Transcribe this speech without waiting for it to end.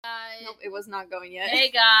Nope, it was not going yet. Hey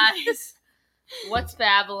guys, what's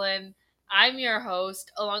babbling? I'm your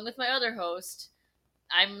host, along with my other host.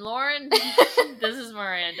 I'm Lauren. This is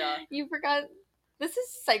Miranda. You forgot. This is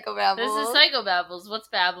Psychobabble. This is Psychobabbles. What's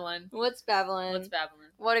babbling? What's babbling? What's babbling?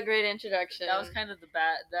 What a great introduction. That was kind of the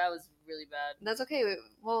bad. That was really bad. That's okay.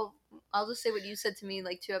 Well, I'll just say what you said to me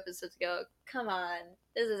like 2 episodes ago. Come on,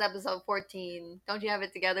 this is episode 14. Don't you have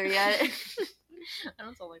it together yet? I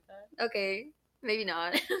don't sound like that. Okay, maybe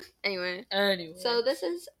not. Anyway. Anyway. So this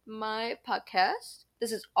is my podcast.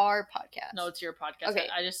 This is our podcast. No, it's your podcast. Okay.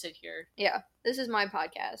 I just sit here. Yeah, this is my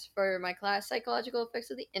podcast for my class, Psychological Effects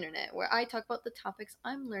of the Internet, where I talk about the topics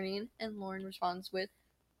I'm learning and Lauren responds with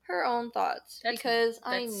her own thoughts. Because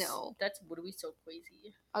I know. That's what are we so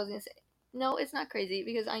crazy? I was going to say, no, it's not crazy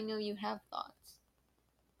because I know you have thoughts.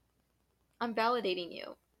 I'm validating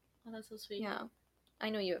you. Oh, that's so sweet. Yeah, I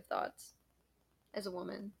know you have thoughts. As a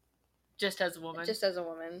woman. Just as a woman. Just as a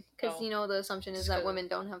woman. Because, the assumption is that women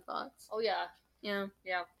don't have thoughts. Oh, yeah. Yeah.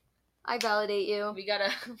 Yeah. I validate you. We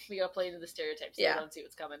gotta play into the stereotypes so we don't see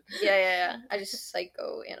what's coming. Yeah. I just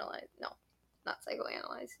psychoanalyze. No, not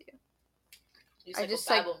psychoanalyze you. I just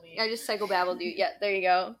psychobabbled you. Yeah, there you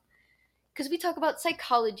go. Because we talk about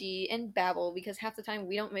psychology and babble because half the time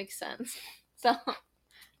we don't make sense. So.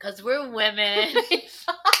 Because we're women.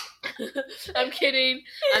 I'm kidding.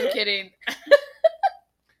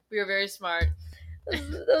 We were very smart.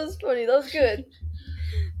 That was funny. That was good.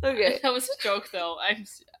 Okay. That was a joke, though.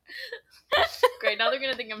 Great, now they're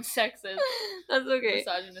gonna think I'm sexist. That's okay.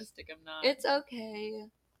 Misogynistic, I'm not. It's okay.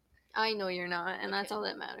 I know you're not, and that's all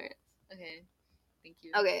that matters. Okay. Thank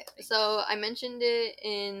you. Okay, so I mentioned it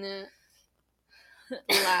in the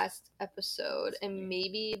last episode, and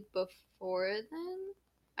maybe before then?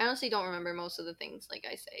 I honestly don't remember most of the things like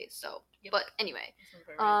I say, so. Yep. But anyway,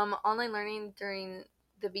 online learning during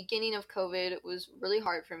the beginning of COVID was really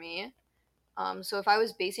hard for me. So if I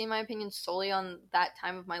was basing my opinion solely on that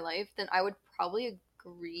time of my life, then I would probably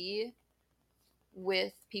agree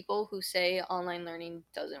with people who say online learning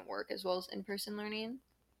doesn't work as well as in-person learning.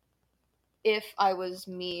 If I was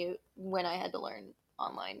me when I had to learn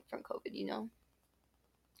online from COVID, Yeah.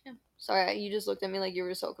 Sorry, you just looked at me like you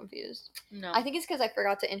were so confused. No. I think it's because I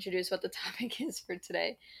forgot to introduce what the topic is for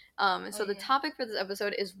today. The topic for this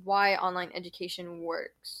episode is why online education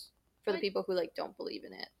works for the people who, don't believe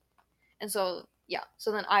in it. And so,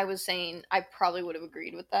 so then I was saying I probably would have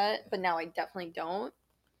agreed with that, but now I definitely don't.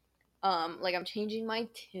 I'm changing my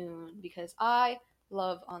tune because I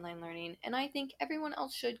love online learning, and I think everyone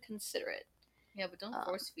else should consider it. Yeah, but don't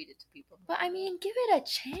force feed it to people. But, give it a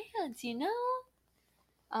chance,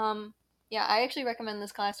 I actually recommend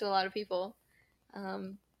this class to a lot of people.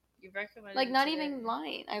 You recommended it not today? even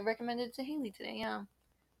lying. I recommended it to Haley today, yeah.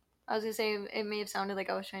 I was going to say, it may have sounded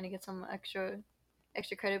like I was trying to get some extra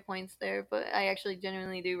credit points there, but I actually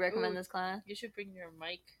genuinely do recommend this class. You should bring your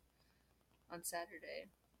mic on Saturday.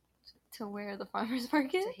 To where? The farmer's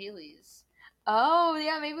market? To Haley's. Oh,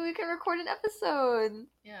 yeah, maybe we can record an episode.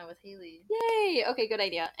 Yeah, with Haley. Yay! Okay, good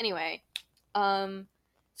idea. Anyway,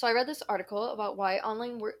 so I read this article about why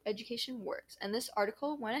online education works, and this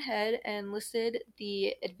article went ahead and listed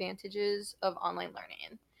the advantages of online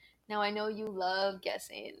learning. Now, I know you love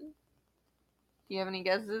guessing. Do you have any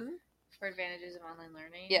guesses? For advantages of online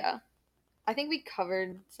learning? Yeah. I think we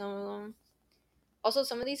covered some of them. Also,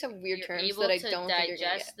 some of these have weird terms that I don't think you're going to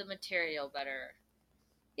get. Digest the material better.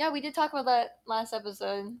 Yeah, we did talk about that last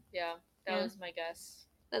episode. Yeah, that was my guess.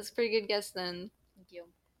 That's a pretty good guess then. Thank you.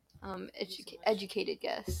 Educated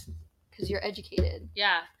guess. Because you're educated.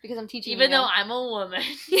 Yeah. Because I'm teaching Even though I'm a woman.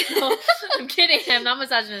 I'm kidding. I'm not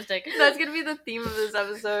misogynistic. That's going to be the theme of this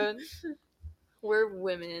episode. We're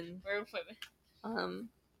women.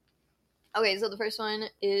 Okay, so the first one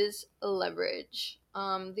is leverage.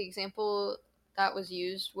 The example that was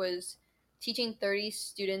used was teaching 30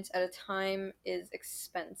 students at a time is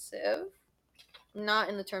expensive. Not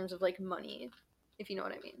in the terms of, money, if you know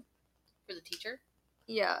what I mean. For the teacher?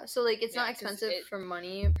 Yeah, so, it's not expensive for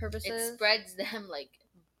money purposes. It spreads them,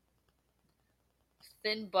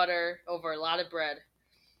 thin butter over a lot of bread.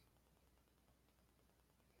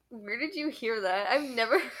 Where did you hear that? I've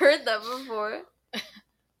never heard that before.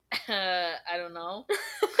 I don't know.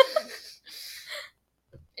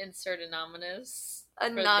 Insert anonymous.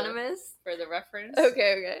 Anonymous? For the reference.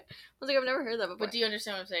 Okay. I was like, I've never heard that before. But do you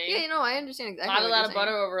understand what I'm saying? Yeah, I understand exactly Not a lot of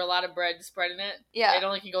butter over a lot of bread spreading it. Yeah. It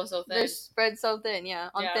only can go so thin. They're spread so thin,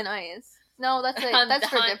 on thin ice. No, that's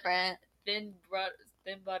for different. Thin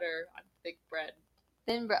butter on thick bread.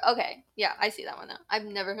 Thin bread. Okay, yeah, I see that one now. I've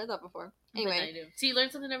never heard that before. But now Anyway, you do. See, you learn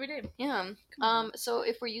something every day. yeah. Come on. So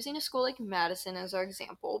if we're using a school like Madison as our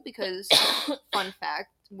example, because fun fact,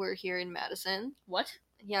 we're here in Madison. What?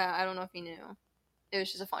 Yeah, I don't know if you knew. It was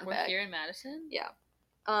just a fun We're fact. here in Madison? Yeah.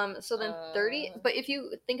 So then 30, but if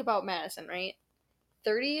you think about Madison, right?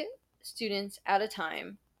 30 students at a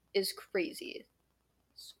time is crazy.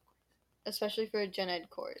 Especially for a gen ed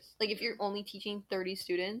course. Like, if you're only teaching 30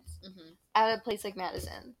 students at a place like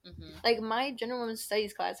Madison. Like, my general women's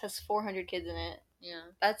studies class has 400 kids in it. Yeah.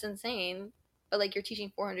 That's insane. But, like, you're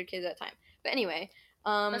teaching 400 kids at a time. But anyway.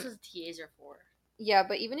 That's what the TAs are for. Yeah,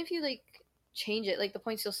 but even if you, like, change it, like, the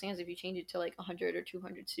point still stands if you change it to, like, 100 or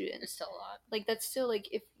 200 students. It's still a lot. Like, that's still, like,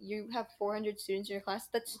 if you have 400 students in your class,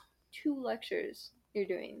 that's 2 lectures you're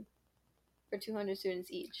doing for 200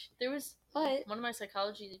 students each. There was, but one of my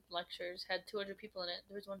psychology lectures had 200 people in it.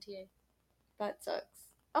 There was one TA. That sucks.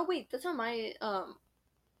 Oh, wait, that's not my, It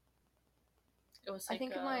was like, I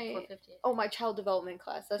think my 450. Oh, my child development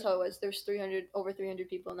class. That's how it was. There's over 300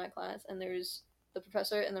 people in that class, and there's the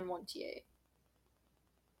professor and then one TA.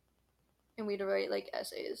 And we had to write like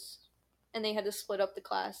essays, and they had to split up the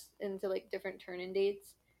class into like different turn-in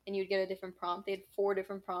dates, and you'd get a different prompt. They had 4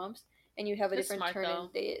 different prompts, and you'd have a different turn-in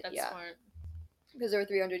date. That's smart. Because there were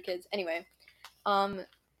 300 kids. Anyway,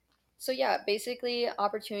 so yeah, basically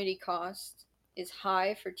opportunity cost is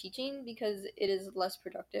high for teaching because it is less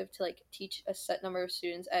productive to like teach a set number of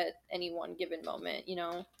students at any one given moment, you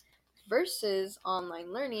know, versus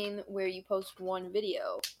online learning where you post one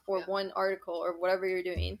video or one article or whatever you're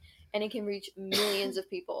doing and it can reach millions of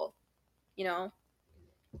people, you know.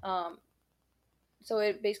 So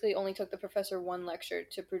it basically only took the professor one lecture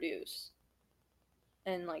to produce,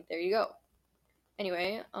 and like there you go.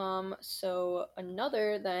 Anyway, so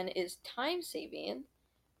another then is time saving,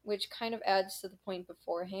 which kind of adds to the point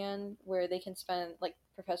beforehand where they can spend, like,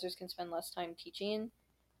 professors can spend less time teaching,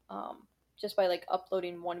 just by like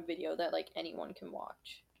uploading one video that like anyone can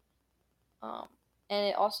watch. And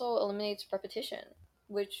it also eliminates repetition,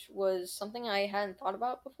 which was something I hadn't thought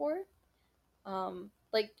about before.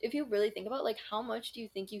 Like, if you really think about, like, how much do you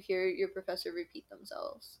think you hear your professor repeat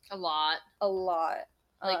themselves? A lot.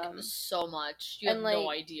 Like, so much. You have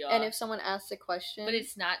no idea. And if someone asks a question, but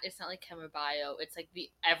it's not like Chem or Bio. It's like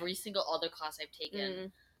every single other class I've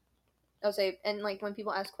taken. I'll say, and like when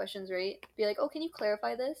people ask questions, right? Be like, oh, can you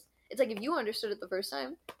clarify this? It's like if you understood it the first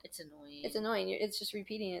time, it's annoying. It's annoying. It's just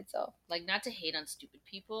repeating itself. Like, not to hate on stupid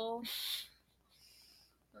people.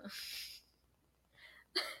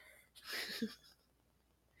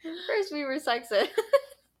 First we were sexist.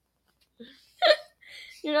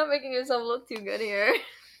 You're not making yourself look too good here.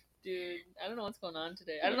 Dude, I don't know what's going on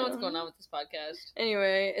today. I don't know what's going on with this podcast.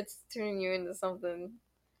 Anyway, it's turning you into something.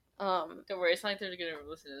 Don't worry, it's not like they're gonna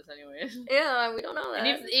listen to this anyways. Yeah, we don't know that.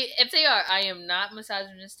 And if they are, I am not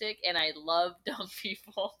misogynistic, and I love dumb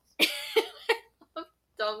people.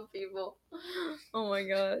 Dumb people. Oh my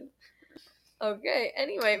god. Okay,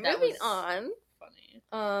 anyway, moving on. Funny.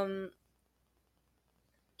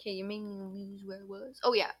 Okay, you made me lose where I was.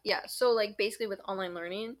 Oh, yeah. So, like, basically with online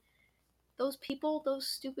learning, those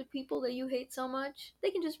stupid people that you hate so much, they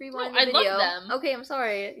can just rewind the video. I love them. Okay, I'm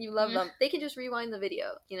sorry. You love them. They can just rewind the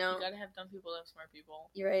video, you know? You gotta have dumb people to have smart people.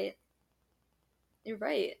 You're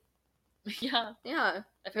right. Yeah. Yeah.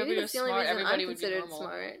 If everybody was smart, everybody would be normal.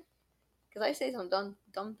 Smart. Because I say some dumb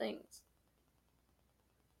things.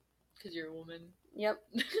 Because you're a woman. Yep.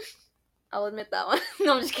 I'll admit that one.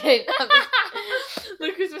 No, I'm just kidding.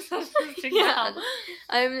 Look who's misogynistic now. now.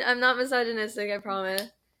 I'm not misogynistic, I promise.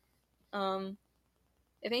 If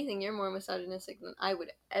anything, you're more misogynistic than I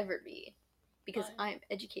would ever be. Because I'm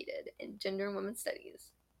educated in gender and women's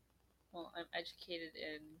studies. Well, I'm educated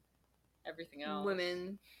in everything else.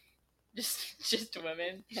 Women. Just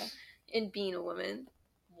women. Yeah. In being a woman.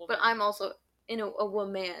 But I'm also a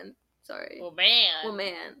woman. Sorry.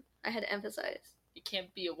 Woman. I had to emphasize. You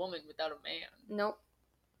can't be a woman without a man. Nope.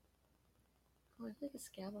 Oh, I have like a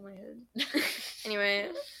scab on my head.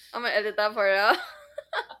 Anyway, I'm gonna edit that part out.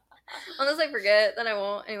 Unless I forget, then I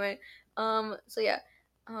won't. Anyway, so yeah,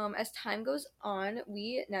 as time goes on,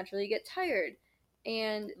 we naturally get tired,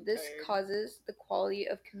 and this causes the quality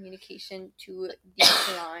of communication to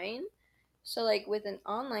decline. So, like, with an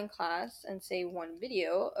online class and, say, one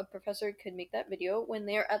video, a professor could make that video when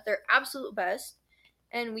they're at their absolute best,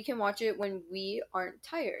 and we can watch it when we aren't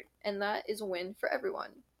tired. And that is a win for everyone.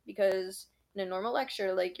 Because in a normal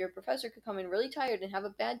lecture, like, your professor could come in really tired and have a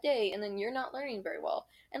bad day, and then you're not learning very well.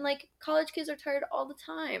 And, like, college kids are tired all the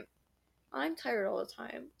time. I'm tired all the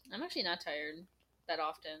time. I'm actually not tired that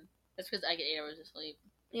often. That's because I get 8 hours of sleep.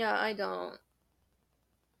 Yeah, I don't.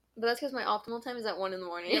 But that's because my optimal time is at 1 in the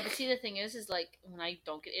morning. Yeah, but see, the thing is like, when I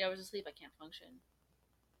don't get 8 hours of sleep, I can't function.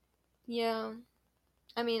 Yeah.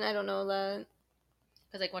 I mean, I don't know that.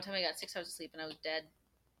 Because, like, one time I got 6 hours of sleep and I was dead.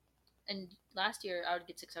 And last year, I would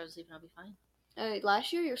get 6 hours of sleep and I'll be fine.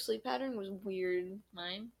 Last year, your sleep pattern was weird.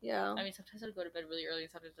 Mine? Yeah. I mean, sometimes I would go to bed really early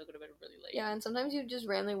and sometimes I would go to bed really late. Yeah, and sometimes you would just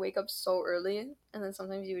randomly wake up so early, and then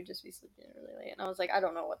sometimes you would just be sleeping really late. And I was like, I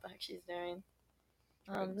don't know what the heck she's doing.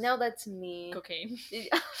 Now that's me. Cocaine.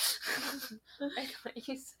 I thought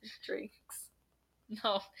you said drinks.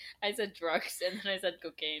 No, I said drugs and then I said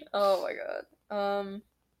cocaine. Oh my god.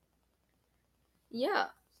 Yeah,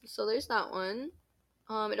 so there's that one.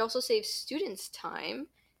 It also saves students time,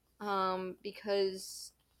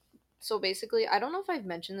 because, so basically, I don't know if I've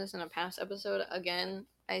mentioned this in a past episode. Again,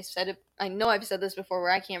 I said it, I know I've said this before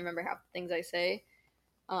where I can't remember half the things I say.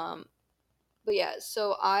 But yeah,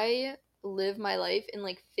 so I live my life in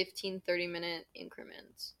like 15-30 minute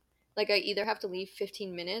increments. Like I either have to leave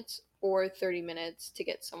 15 minutes or 30 minutes to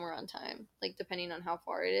get somewhere on time, like depending on how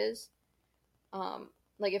far it is.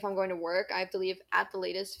 Like if I'm going to work, I have to leave at the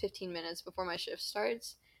latest 15 minutes before my shift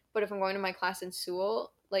starts. But if I'm going to my class in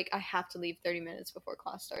Sewell, like I have to leave 30 minutes before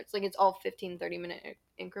class starts. Like it's all 15-30 minute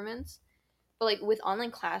increments. But like with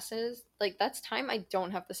online classes, like that's time I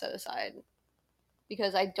don't have to set aside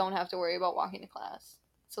because I don't have to worry about walking to class.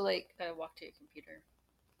 So like, Gotta walk to your computer.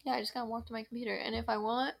 yeah, I just gotta walk to my computer, and if I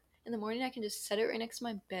want in the morning, I can just set it right next to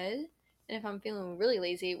my bed. And if I'm feeling really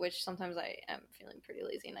lazy, which sometimes I am feeling pretty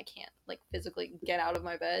lazy and I can't like physically get out of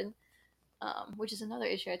my bed, which is another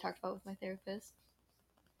issue I talked about with my therapist.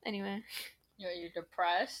 Anyway, You're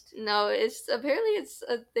depressed? no, it's apparently it's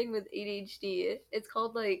a thing with ADHD. It's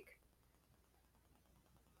called like,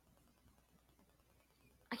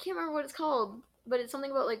 I can't remember what it's called, but it's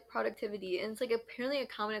something about like productivity, and it's like apparently a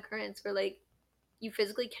common occurrence where like you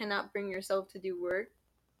physically cannot bring yourself to do work,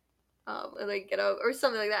 or like get up or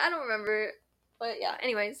something like that. I don't remember, but yeah.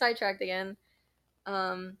 Anyway, sidetracked again.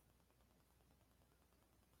 So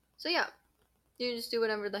yeah, you just do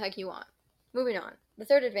whatever the heck you want. Moving on. The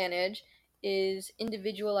third advantage is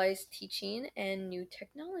individualized teaching and new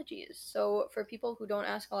technologies. So for people who don't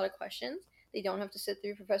ask a lot of questions, they don't have to sit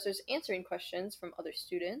through professors answering questions from other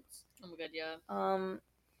students. Oh my god, yeah.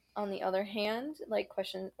 On the other hand, like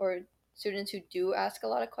students who do ask a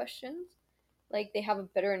lot of questions, like they have a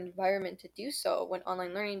better environment to do so when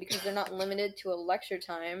online learning because they're not limited to a lecture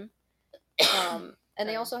time. And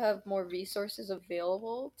they also have more resources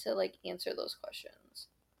available to like answer those questions.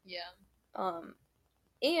 Yeah.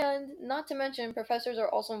 And not to mention, professors are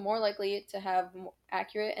also more likely to have more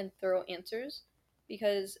accurate and thorough answers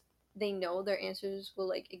because they know their answers will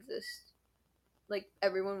like exist. Like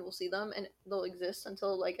everyone will see them and they'll exist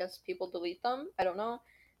until I guess people delete them. I don't know,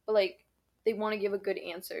 but like they want to give a good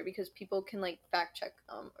answer because people can like fact check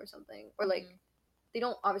them or something, or like they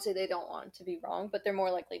don't want to be wrong, but they're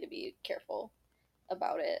more likely to be careful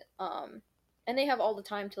about it. And they have all the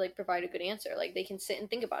time to like provide a good answer. Like they can sit and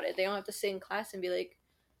think about it. They don't have to sit in class and be like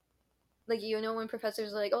you know when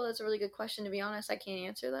professors are like, oh, that's a really good question, to be honest I can't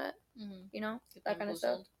answer that. You know, that kind of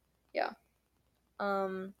stuff. Yeah.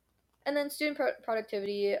 And then student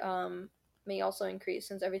productivity may also increase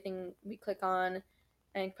since everything we click on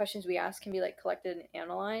and questions we ask can be like collected and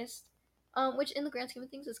analyzed, which in the grand scheme of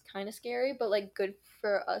things is kind of scary, but like good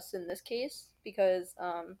for us in this case because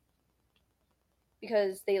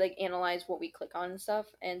they like analyze what we click on and stuff,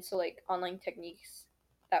 and so like online techniques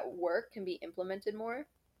that work can be implemented more.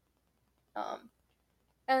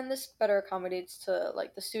 And this better accommodates to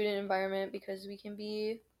like the student environment because we can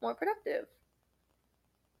be more productive.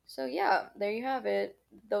 So yeah, there you have it.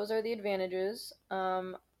 Those are the advantages.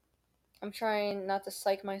 I'm trying not to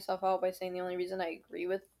psych myself out by saying the only reason I agree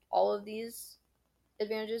with all of these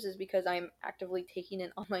advantages is because I'm actively taking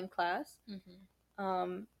an online class.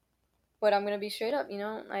 But I'm gonna be straight up, you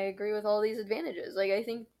know, I agree with all these advantages. Like I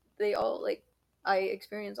think they all like I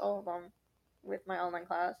experience all of them with my online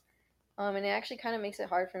class. And it actually kind of makes it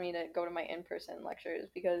hard for me to go to my in-person lectures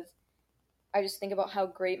because I just think about how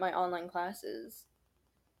great my online class is.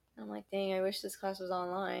 I'm like, dang, I wish this class was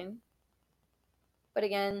online. But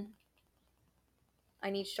again,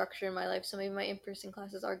 I need structure in my life, so maybe my in-person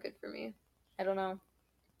classes are good for me. I don't know.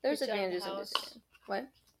 There's advantages and disadvantages. What?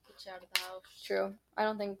 Get you out of the house. True. I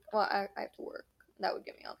don't think, well, I have to work. That would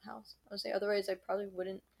get me out of the house. I would say otherwise I probably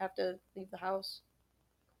wouldn't have to leave the house.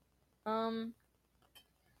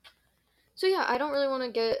 So yeah, I don't really want to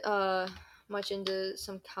get much into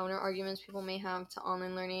some counter arguments people may have to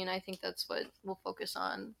online learning. I think that's what we'll focus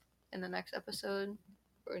on in the next episode.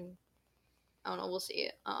 Or I don't know, we'll see.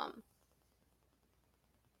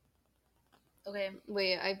 Okay.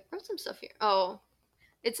 Wait, I wrote some stuff here. Oh,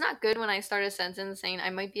 It's not good when I start a sentence saying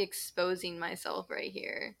I might be exposing myself right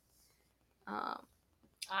here. I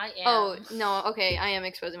am. Oh, no, okay, I am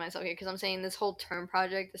exposing myself here because I'm saying this whole term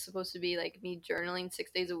project is supposed to be like me journaling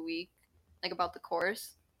 6 days a week, like about the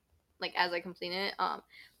course, like as I complete it.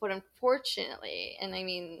 But unfortunately, and I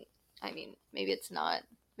mean, maybe it's not,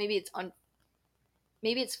 maybe it's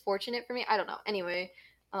maybe it's fortunate for me. I don't know. Anyway,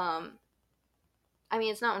 I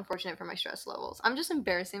mean, it's not unfortunate for my stress levels. I'm just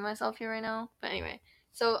embarrassing myself here right now. But anyway,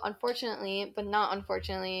 so unfortunately, but not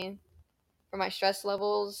unfortunately, for my stress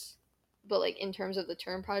levels, but like in terms of the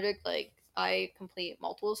term project, like I complete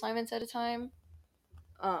multiple assignments at a time.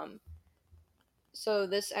 Um, so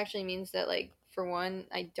this actually means that like for one,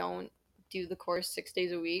 I don't do the course 6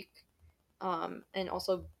 days a week. And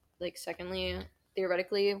also like secondly,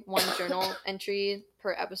 theoretically, one journal entry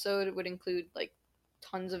per episode would include like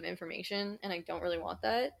tons of information, and I don't really want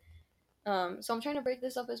that. So I'm trying to break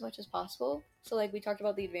this up as much as possible. So like we talked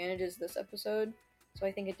about the advantages this episode. So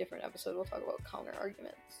I think a different episode we'll talk about counter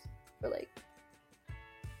arguments for like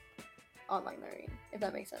online learning, if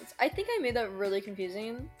that makes sense. I think I made that really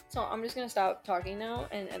confusing. So I'm just gonna stop talking now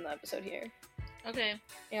and end the episode here. Okay.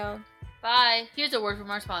 Yeah. Bye. Here's a word from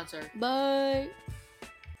our sponsor. Bye.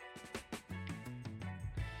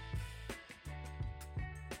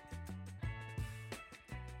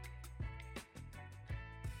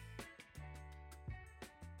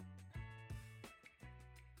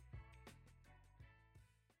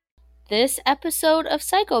 This episode of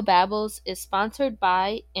Psychobabbles is sponsored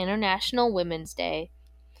by International Women's Day.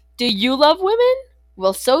 Do you love women?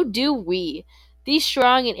 Well, so do we. These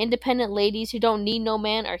strong and independent ladies who don't need no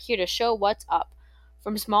man are here to show what's up.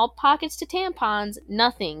 From small pockets to tampons,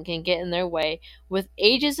 nothing can get in their way. With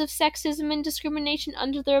ages of sexism and discrimination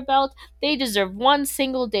under their belt, they deserve one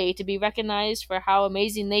single day to be recognized for how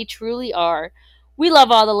amazing they truly are. We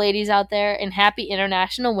love all the ladies out there, and happy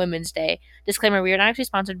International Women's Day. Disclaimer, we are not actually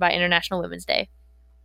sponsored by International Women's Day.